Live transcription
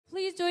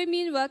please join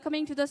me in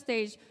welcoming to the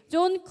stage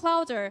John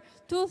Clauser,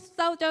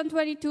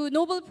 2022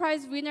 Nobel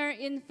Prize winner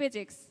in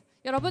Physics.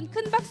 여러분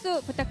큰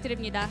박수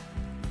부탁드립니다.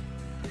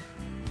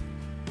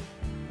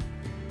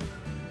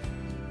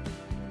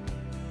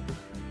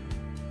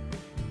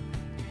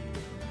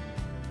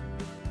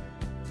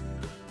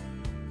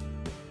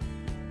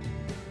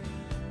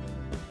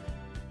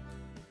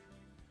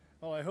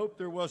 Well, I hope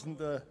there wasn't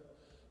a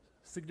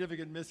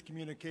significant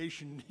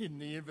miscommunication in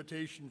the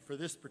invitation for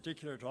this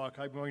particular talk.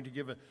 I'm going to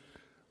give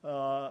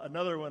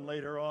another one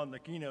later on, the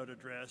keynote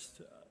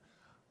address.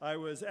 I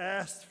was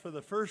asked for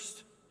the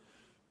first,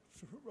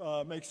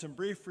 make some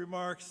brief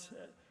remarks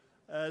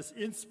as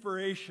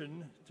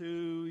inspiration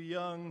to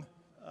young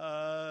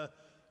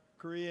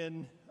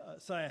Korean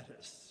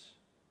scientists.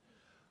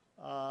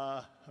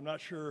 I'm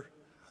not sure,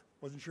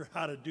 wasn't sure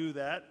how to do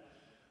that.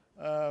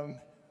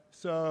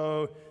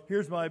 So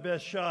here's my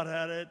best shot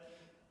at it,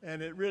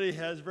 and it really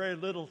has very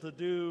little to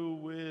do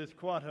with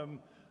quantum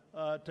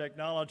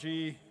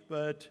technology,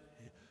 but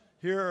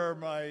here are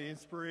my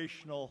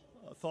inspirational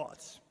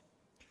thoughts.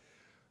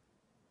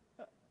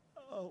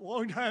 A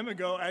long time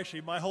ago, actually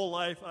my whole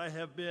life, I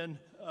have been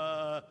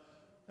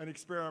an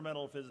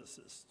experimental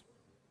physicist.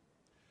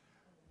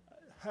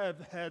 I have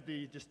had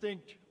the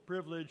distinct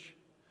privilege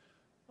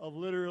of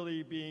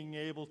literally being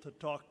able to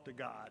talk to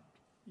God,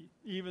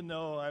 even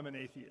though I'm an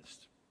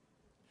atheist.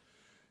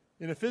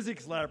 In a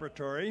physics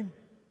laboratory,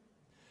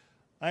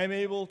 I am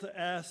able to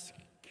ask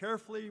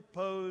carefully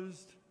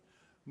posed,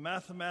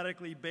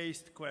 mathematically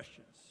based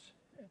questions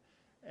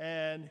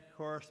and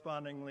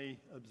correspondingly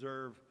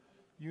observe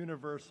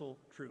universal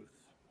truth.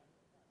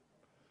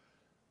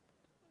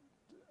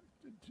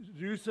 To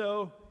do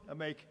so, I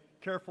make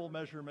careful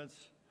measurements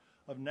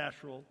of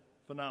natural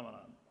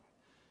phenomena.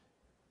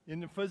 In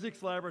the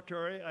physics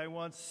laboratory, I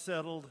once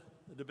settled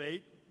a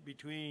debate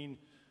between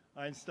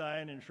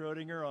Einstein and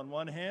Schrödinger on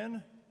one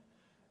hand,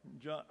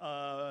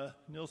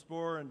 Niels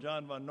Bohr and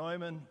John von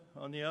Neumann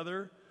on the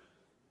other.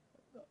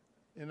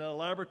 In the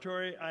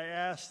laboratory, I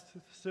asked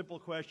the simple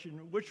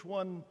question, which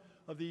one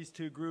of these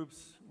two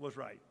groups was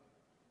right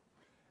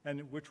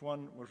and which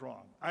one was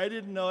wrong? I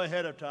didn't know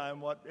ahead of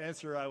time what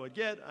answer I would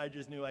get. I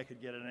just knew I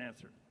could get an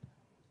answer.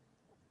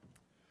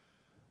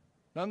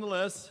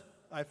 Nonetheless,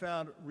 I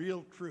found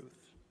real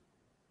truth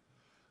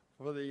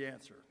for the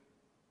answer.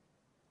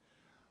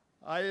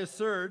 I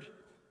assert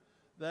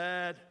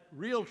that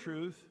real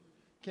truth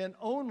can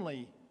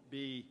only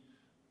be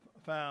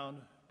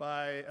found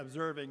by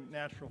observing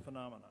natural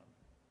phenomena.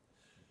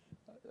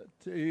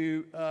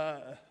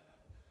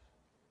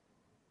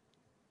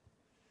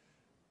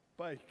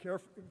 By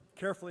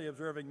carefully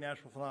observing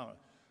natural phenomena.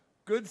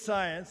 Good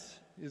science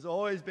is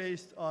always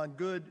based on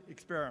good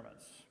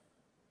experiments.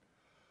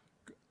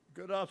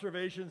 Good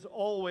observations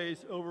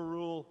always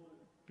overrule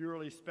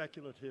purely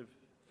speculative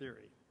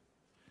theory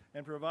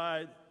and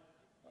provide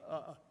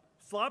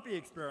sloppy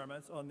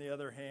experiments, on the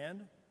other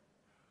hand,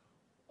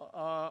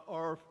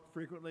 are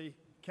frequently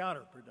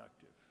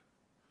counterproductive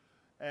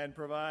and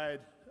provide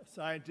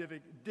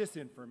scientific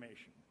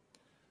disinformation.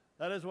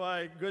 That is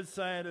why good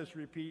scientists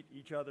repeat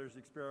each other's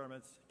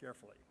experiments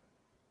carefully.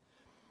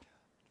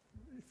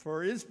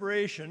 For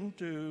inspiration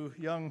to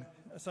young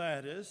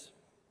scientists,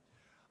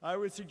 I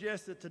would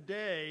suggest that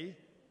today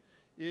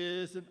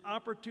is an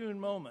opportune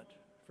moment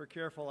for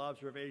careful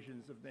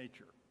observations of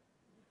nature.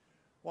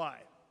 Why?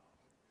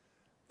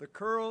 The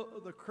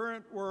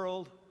current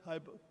world, I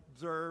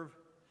observe,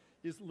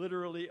 is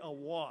literally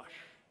awash,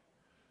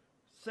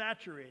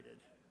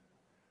 saturated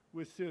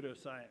with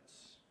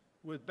pseudoscience,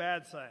 with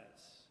bad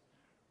science,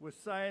 with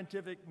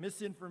scientific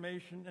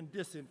misinformation and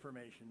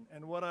disinformation,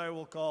 and what I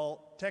will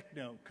call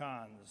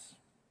technocons.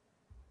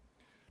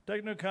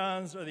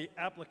 Technocons are the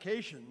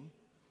application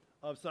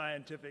of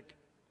scientific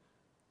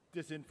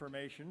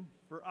disinformation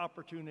for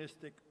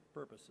opportunistic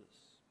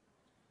purposes.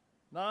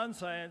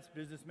 Non-science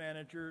business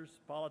managers,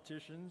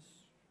 politicians,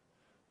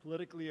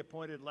 politically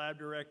appointed lab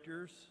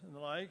directors, and the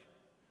like,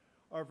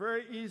 are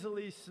very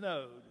easily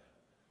snowed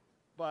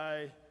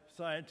by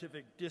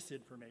scientific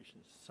disinformation.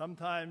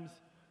 Sometimes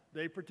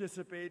they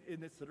participate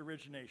in its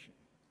origination.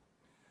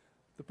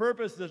 The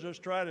purpose is to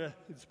try to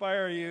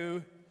inspire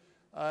you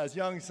as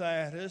young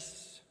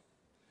scientists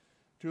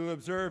to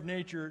observe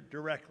nature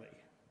directly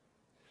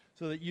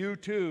so that you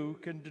too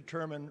can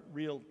determine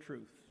real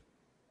truth.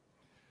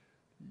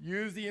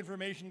 Use the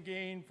information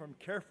gained from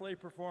carefully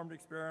performed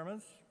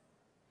experiments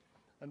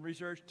and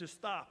research to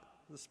stop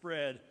the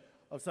spread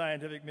of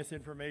scientific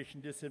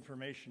misinformation,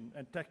 disinformation,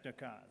 and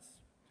technocons.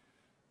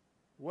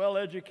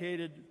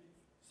 Well-educated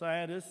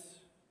scientists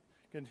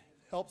can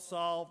help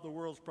solve the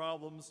world's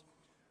problems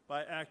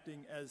by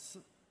acting as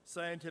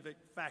scientific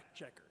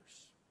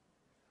fact-checkers.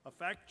 A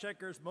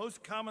fact-checker's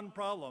most common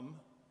problem,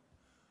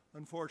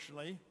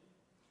 unfortunately,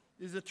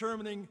 is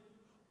determining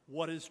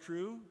what is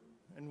true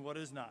and what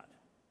is not.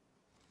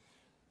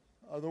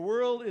 The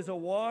world is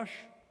awash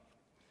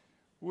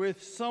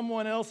with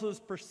someone else's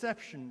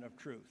perception of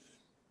truth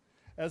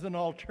as an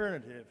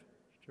alternative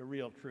to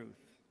real truth.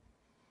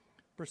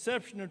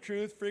 Perception of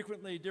truth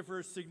frequently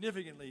differs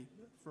significantly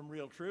from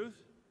real truth.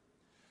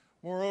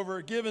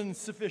 Moreover, given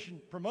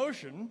sufficient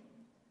promotion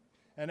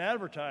and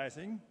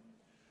advertising,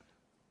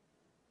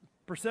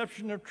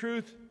 perception of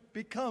truth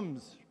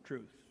becomes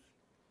truth.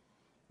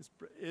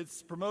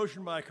 Its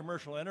promotion by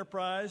commercial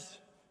enterprise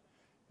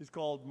is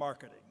called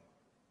marketing,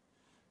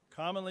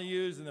 commonly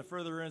used in the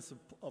furtherance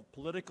of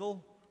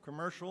political,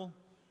 commercial,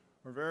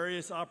 or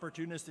various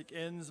opportunistic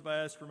ends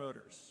by its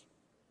promoters.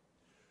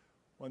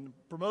 When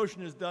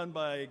promotion is done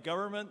by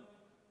government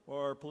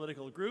or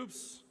political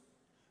groups,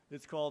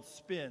 it's called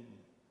spin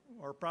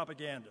or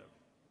propaganda.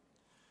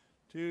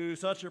 To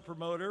such a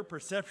promoter,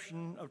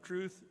 perception of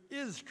truth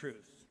is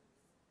truth.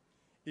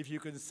 If you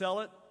can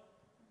sell it,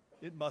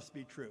 it must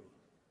be true.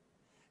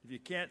 If you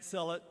can't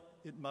sell it,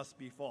 it must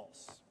be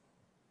false.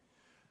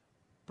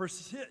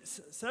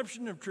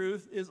 Perception of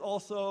truth is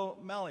also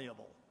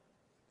malleable.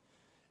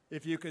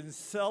 If you can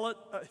sell it,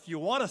 if you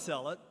want to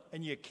sell it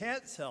and you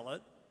can't sell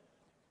it,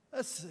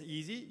 that's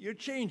easy. You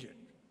change it.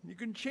 You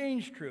can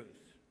change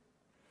truth.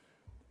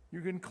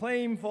 You can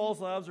claim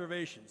false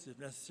observations if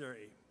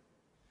necessary.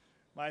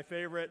 My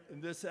favorite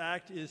in this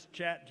act is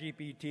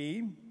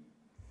ChatGPT.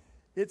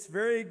 It's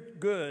very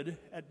good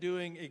at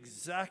doing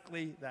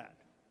exactly that.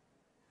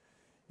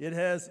 It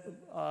has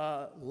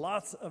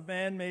lots of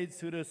man-made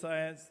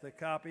pseudoscience that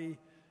copy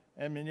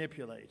and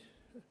manipulate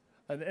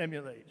and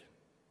emulate.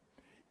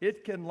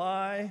 It can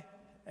lie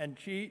and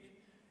cheat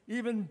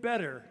even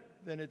better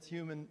than its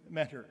human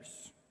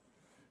mentors,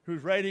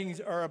 whose writings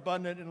are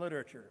abundant in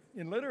literature.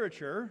 In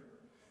literature,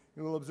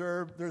 you will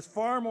observe there's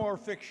far more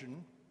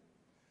fiction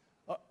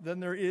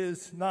than there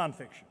is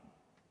nonfiction.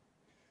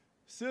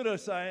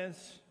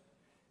 Pseudoscience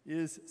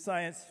is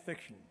science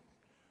fiction.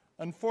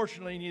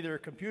 Unfortunately, neither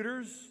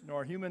computers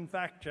nor human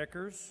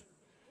fact-checkers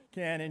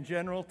can, in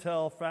general,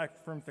 tell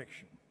fact from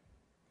fiction,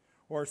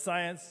 or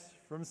science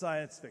from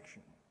science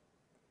fiction,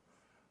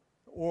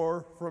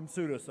 or from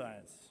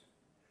pseudoscience.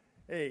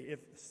 Hey, if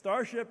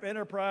Starship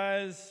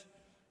Enterprise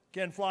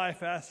can fly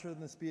faster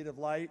than the speed of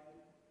light,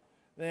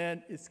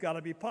 then it's got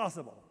to be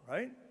possible,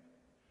 right?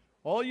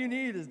 All you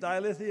need is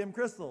dilithium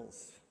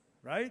crystals,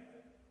 right?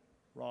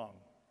 Wrong.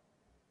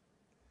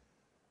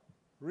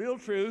 Real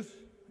truth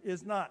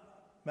is not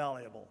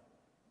malleable.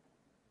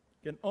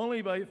 It can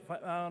only be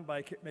found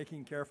by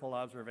making careful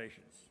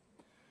observations.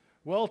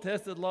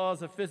 Well-tested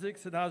laws of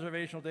physics and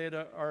observational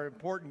data are an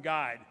important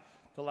guide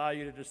to allow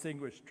you to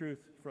distinguish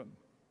truth from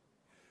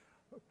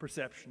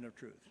perception of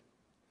truth.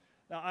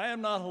 Now, I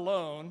am not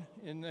alone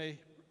in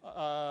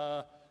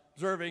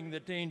observing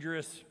the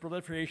dangerous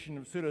proliferation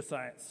of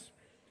pseudoscience.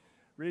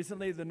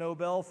 Recently, the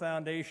Nobel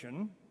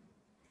Foundation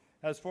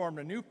has formed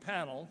a new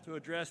panel to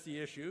address the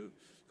issue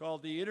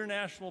called the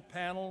International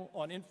Panel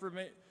on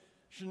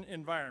Information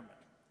Environment.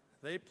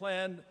 They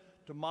plan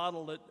to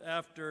model it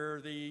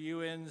after the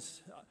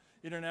UN's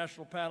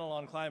International Panel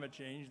on Climate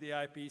Change, the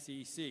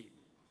IPCC.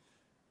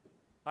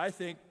 I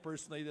think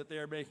personally that they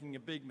are making a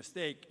big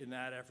mistake in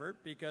that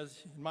effort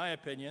because, in my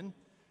opinion,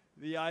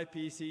 the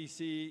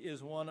IPCC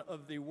is one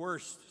of the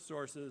worst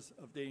sources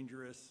of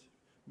dangerous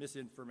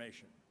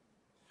misinformation.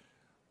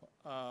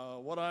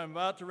 What I'm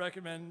about to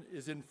recommend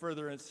is in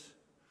furtherance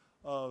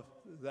of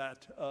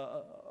that,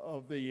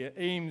 of the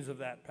aims of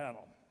that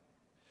panel.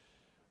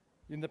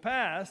 In the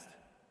past,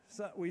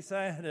 we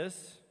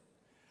scientists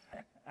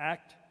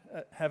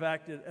have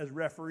acted as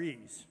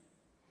referees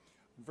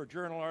for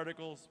journal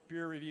articles,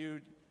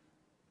 peer-reviewed,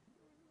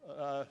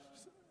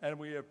 and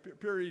we have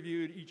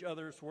peer-reviewed each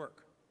other's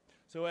work,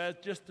 so as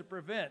just to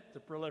prevent the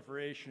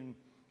proliferation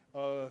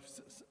of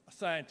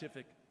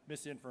scientific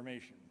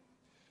misinformation.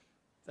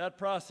 That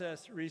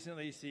process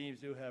recently seems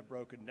to have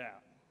broken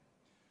down.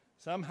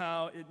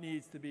 Somehow it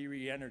needs to be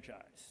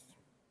re-energized.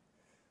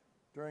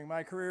 During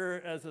my career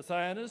as a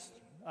scientist,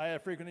 I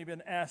have frequently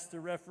been asked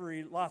to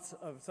referee lots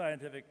of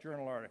scientific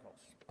journal articles.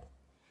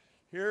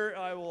 Here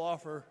I will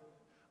offer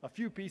a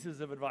few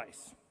pieces of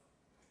advice.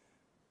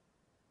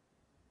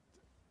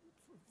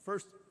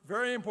 First,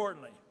 very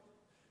importantly,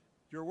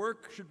 your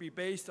work should be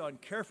based on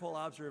careful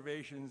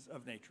observations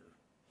of nature.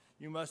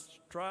 You must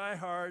try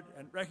hard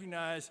and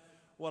recognize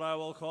what I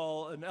will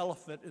call an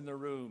elephant in the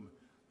room,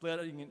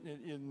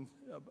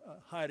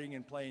 hiding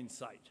in plain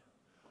sight.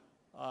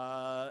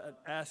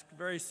 Ask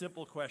very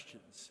simple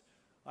questions.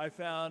 I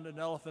found an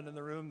elephant in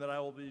the room that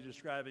I will be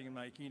describing in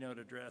my keynote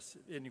address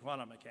in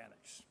quantum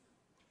mechanics.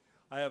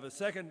 I have a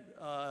second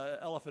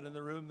elephant in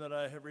the room that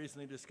I have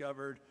recently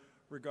discovered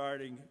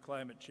regarding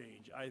climate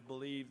change. I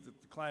believe that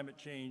climate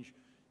change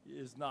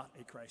is not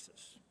a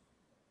crisis.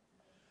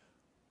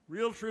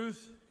 Real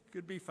truth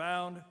could be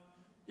found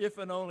if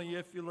and only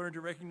if you learn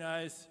to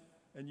recognize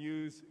and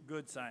use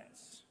good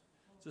science.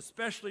 It's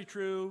especially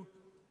true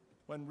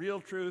when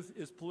real truth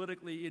is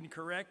politically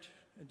incorrect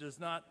and does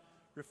not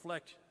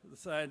reflect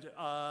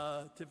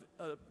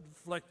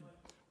reflect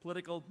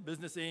political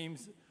business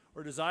aims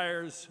or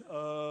desires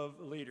of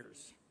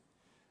leaders.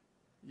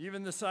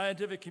 Even the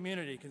scientific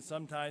community can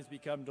sometimes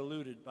become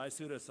deluded by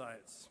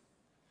pseudoscience.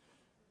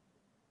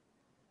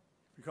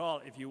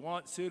 Recall, if you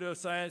want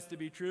pseudoscience to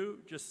be true,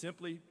 just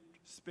simply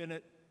spin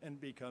it and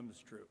it becomes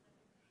true.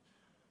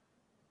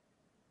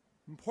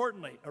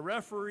 Importantly, a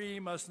referee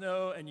must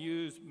know and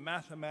use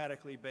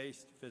mathematically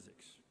based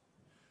physics.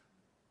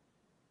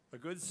 A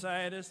good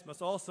scientist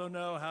must also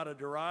know how to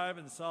derive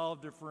and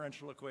solve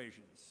differential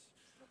equations.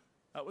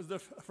 That was the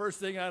first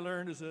thing I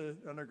learned as an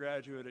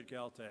undergraduate at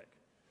Caltech.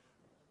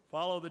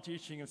 Follow the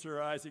teaching of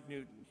Sir Isaac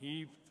Newton.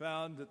 He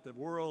found that the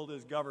world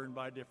is governed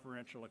by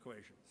differential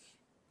equations.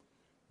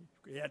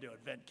 He had to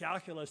invent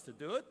calculus to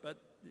do it, but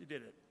he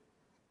did it.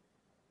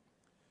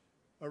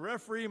 A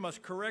referee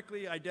must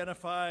correctly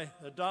identify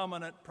the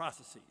dominant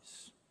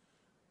processes.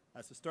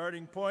 As a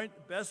starting point,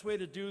 the best way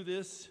to do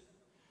this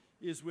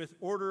is with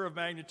order of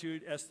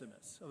magnitude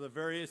estimates of the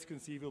various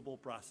conceivable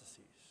processes.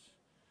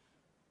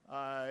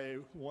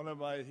 One of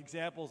my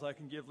examples I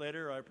can give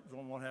later, I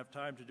won't have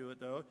time to do it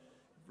though,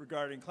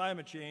 regarding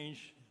climate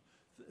change,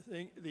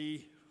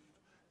 the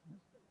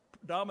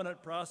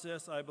dominant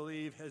process, I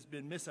believe, has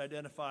been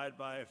misidentified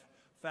by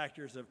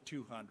factors of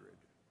 200.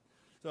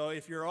 So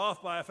if you're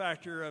off by a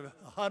factor of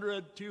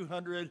 100,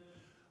 200,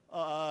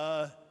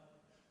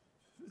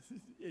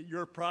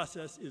 your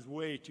process is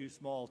way too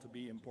small to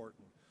be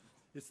important.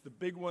 It's the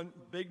big one,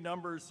 big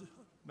numbers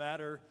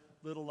matter,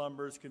 little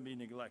numbers can be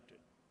neglected.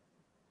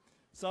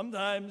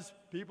 Sometimes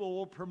people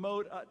will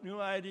promote new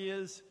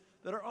ideas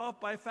that are off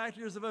by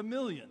factors of 1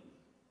 million.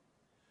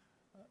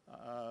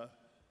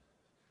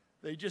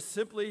 They just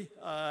simply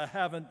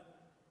haven't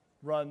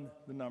run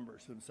the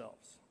numbers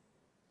themselves.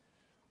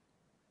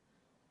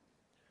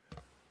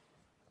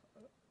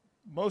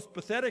 Most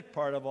pathetic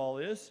part of all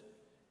this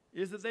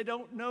is that they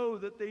don't know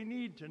that they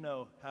need to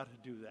know how to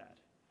do that.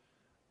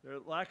 Their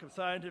lack of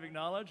scientific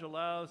knowledge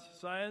allows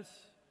science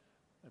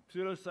and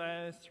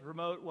pseudoscience to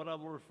promote what I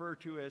will refer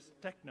to as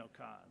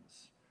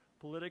technocons,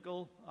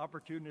 political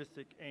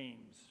opportunistic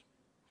aims.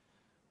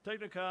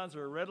 Technocons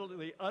are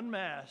readily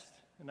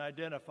unmasked and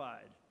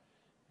identified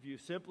if you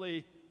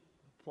simply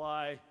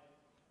apply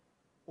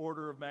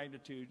order of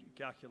magnitude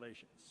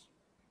calculations.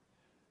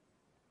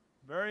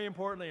 Very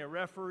importantly, a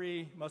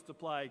referee must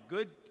apply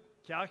good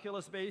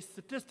calculus-based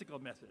statistical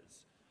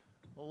methods,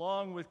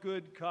 along with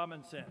good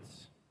common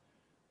sense.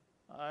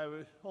 I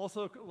would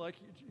also like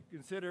you to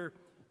consider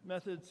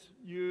methods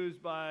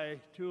used by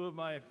two of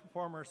my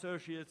former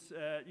associates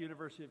at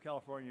University of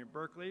California,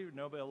 Berkeley,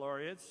 Nobel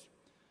Laureates,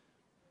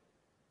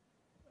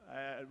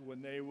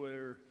 when they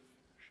were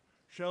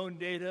shown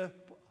data,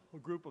 a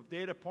group of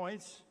data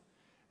points,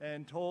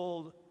 and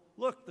told,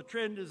 look, the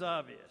trend is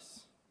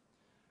obvious.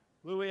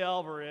 Luis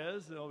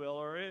Alvarez, the Nobel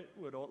laureate,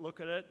 would look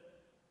at it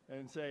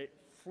and say,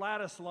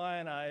 flattest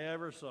line I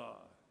ever saw.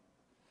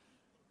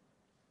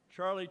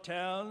 Charlie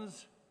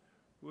Towns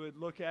would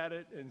look at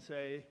it and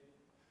say,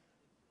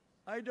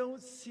 I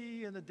don't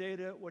see in the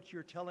data what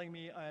you're telling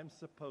me I am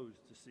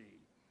supposed to see.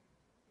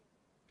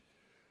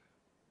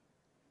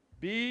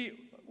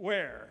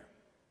 Beware.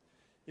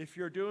 If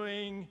you're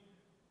doing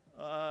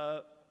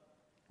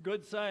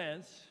good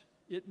science,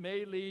 it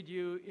may lead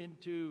you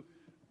into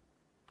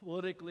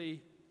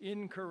politically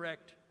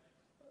incorrect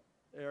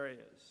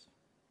areas.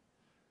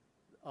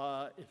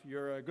 If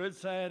you're a good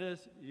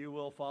scientist, you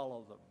will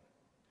follow them.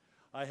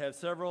 I have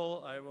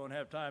several I won't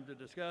have time to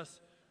discuss,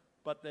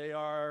 but they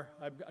are,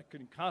 I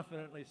can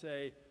confidently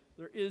say,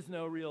 there is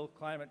no real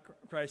climate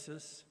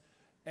crisis,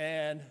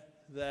 and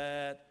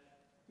that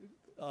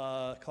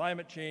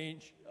climate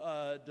change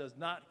does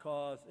not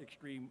cause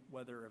extreme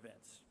weather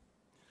events.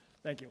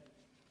 Thank you.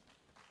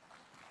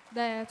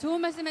 네, 좋은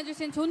말씀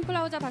해주신 존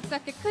클라우저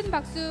박사께 큰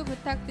박수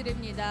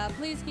부탁드립니다.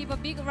 Please give a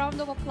big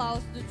round of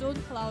applause to John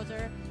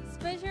Clauser.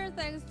 Special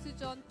thanks to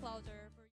John Clauser.